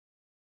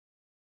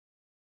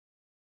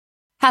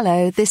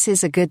Hello, this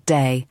is A Good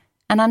Day,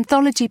 an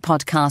anthology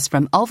podcast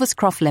from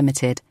Ulverscroft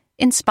Limited,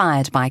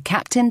 inspired by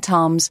Captain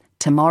Tom's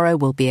Tomorrow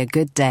Will Be a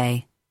Good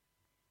Day.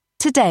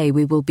 Today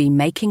we will be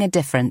making a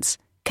difference,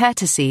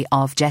 courtesy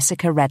of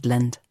Jessica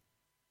Redland.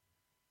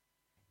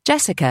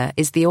 Jessica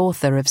is the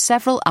author of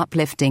several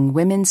uplifting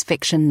women's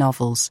fiction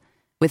novels,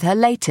 with her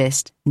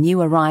latest,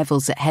 New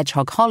Arrivals at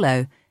Hedgehog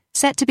Hollow,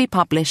 set to be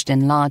published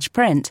in large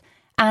print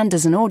and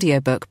as an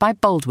audiobook by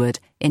Boldwood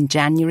in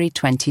January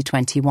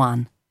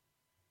 2021.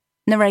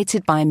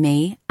 Narrated by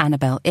me,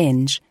 Annabelle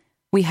Inge,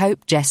 we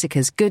hope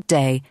Jessica's Good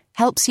Day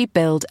helps you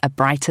build a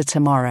brighter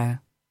tomorrow.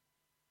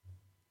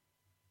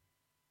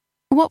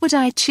 What would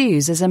I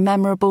choose as a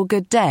memorable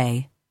good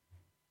day?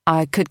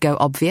 I could go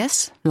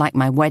obvious, like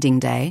my wedding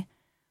day,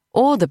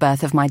 or the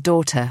birth of my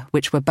daughter,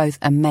 which were both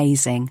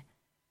amazing.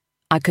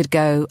 I could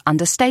go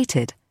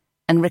understated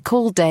and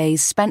recall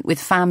days spent with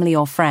family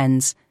or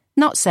friends,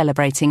 not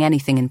celebrating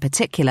anything in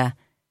particular,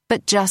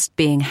 but just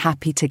being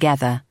happy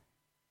together.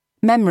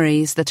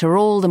 Memories that are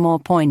all the more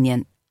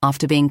poignant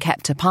after being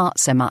kept apart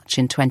so much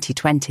in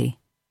 2020.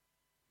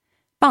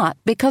 But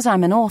because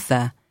I'm an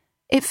author,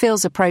 it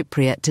feels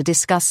appropriate to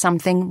discuss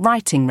something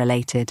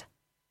writing-related.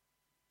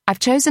 I've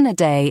chosen a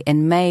day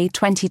in May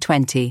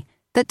 2020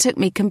 that took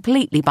me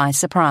completely by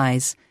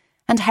surprise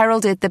and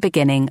heralded the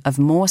beginning of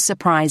more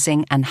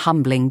surprising and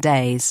humbling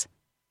days.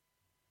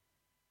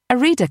 A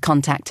reader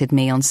contacted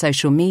me on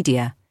social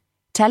media,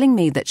 telling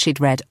me that she'd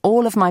read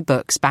all of my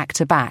books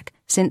back-to-back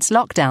since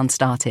lockdown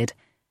started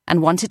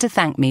and wanted to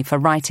thank me for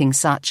writing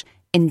such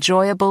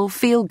enjoyable,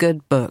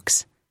 feel-good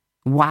books.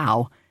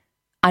 Wow!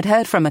 I'd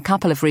heard from a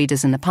couple of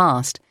readers in the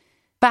past,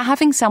 but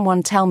having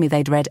someone tell me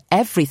they'd read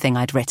everything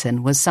I'd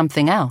written was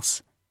something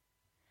else.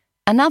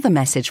 Another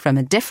message from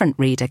a different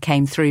reader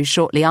came through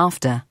shortly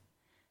after.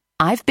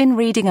 I've been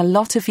reading a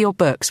lot of your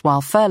books while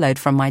furloughed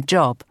from my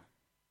job.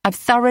 I've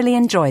thoroughly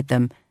enjoyed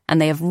them,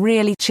 and they have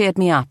really cheered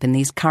me up in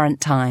these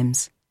current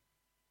times.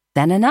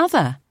 Then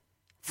another.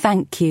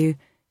 Thank you.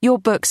 Your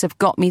books have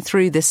got me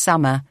through this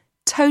summer.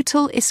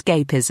 Total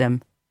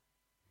escapism.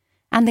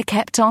 And they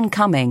kept on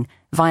coming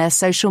via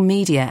social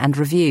media and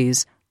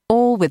reviews,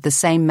 all with the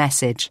same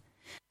message,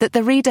 that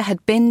the reader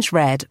had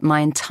binge-read my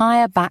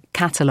entire back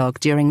catalogue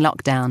during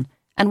lockdown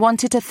and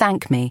wanted to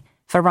thank me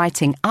for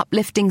writing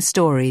uplifting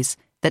stories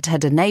that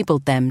had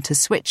enabled them to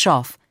switch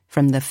off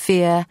from the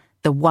fear,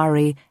 the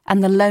worry,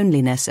 and the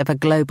loneliness of a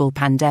global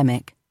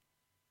pandemic.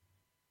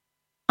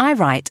 I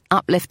write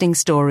uplifting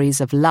stories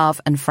of love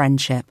and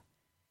friendship.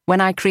 When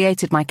I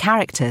created my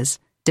characters,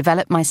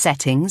 developed my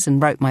settings,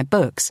 and wrote my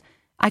books,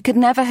 I could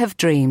never have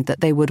dreamed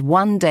that they would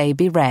one day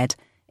be read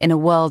in a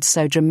world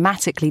so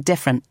dramatically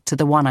different to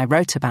the one I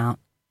wrote about.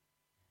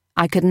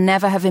 I could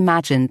never have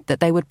imagined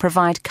that they would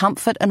provide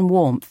comfort and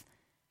warmth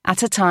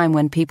at a time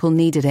when people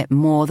needed it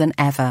more than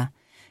ever,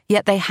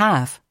 yet they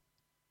have.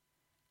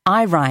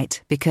 I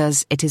write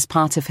because it is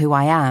part of who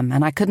I am,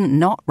 and I couldn't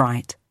not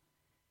write.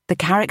 The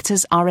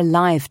characters are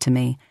alive to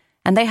me,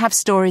 and they have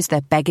stories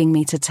they're begging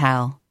me to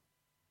tell.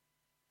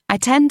 I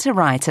tend to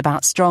write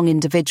about strong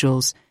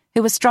individuals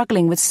who are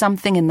struggling with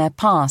something in their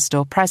past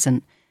or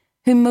present,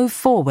 who move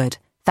forward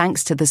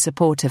thanks to the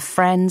support of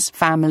friends,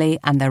 family,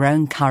 and their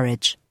own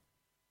courage.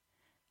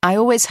 I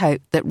always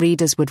hoped that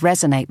readers would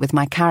resonate with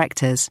my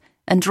characters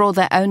and draw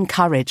their own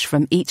courage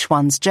from each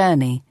one's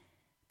journey,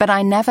 but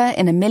I never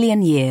in a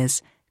million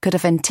years could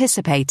have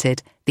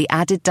anticipated the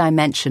added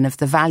dimension of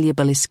the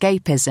valuable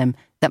escapism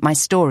that my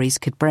stories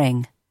could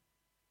bring.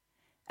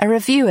 A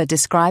reviewer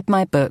described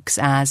my books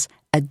as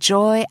a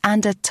joy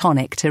and a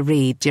tonic to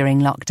read during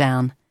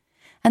lockdown,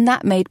 and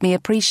that made me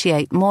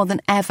appreciate more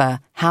than ever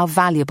how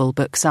valuable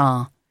books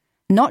are.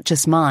 Not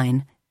just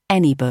mine,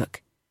 any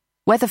book.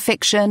 Whether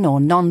fiction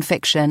or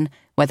non-fiction,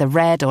 whether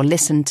read or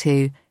listened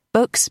to,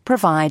 books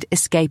provide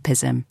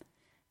escapism.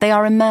 They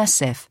are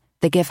immersive,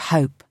 they give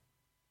hope.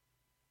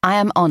 I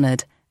am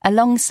honoured,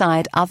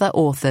 alongside other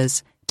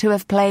authors, to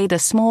have played a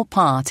small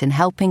part in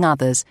helping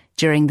others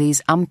during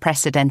these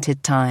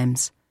unprecedented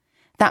times.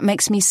 That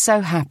makes me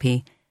so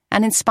happy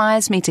and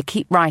inspires me to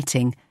keep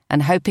writing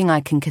and hoping I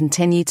can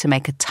continue to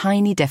make a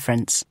tiny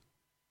difference.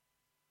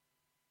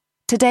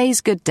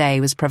 Today's Good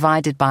Day was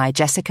provided by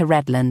Jessica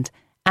Redland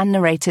and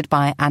narrated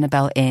by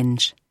Annabelle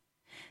Inge.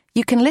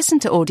 You can listen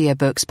to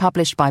audiobooks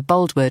published by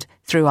Boldwood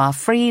through our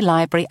free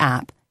library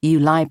app,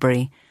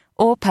 uLibrary,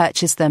 or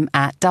purchase them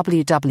at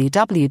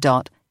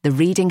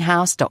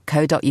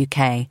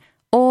www.thereadinghouse.co.uk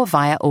or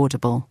via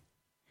Audible.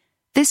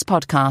 This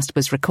podcast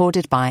was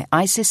recorded by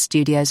Isis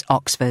Studios,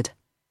 Oxford.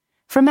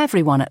 From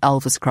everyone at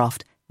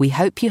Ulverscroft, we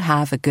hope you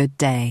have a good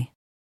day.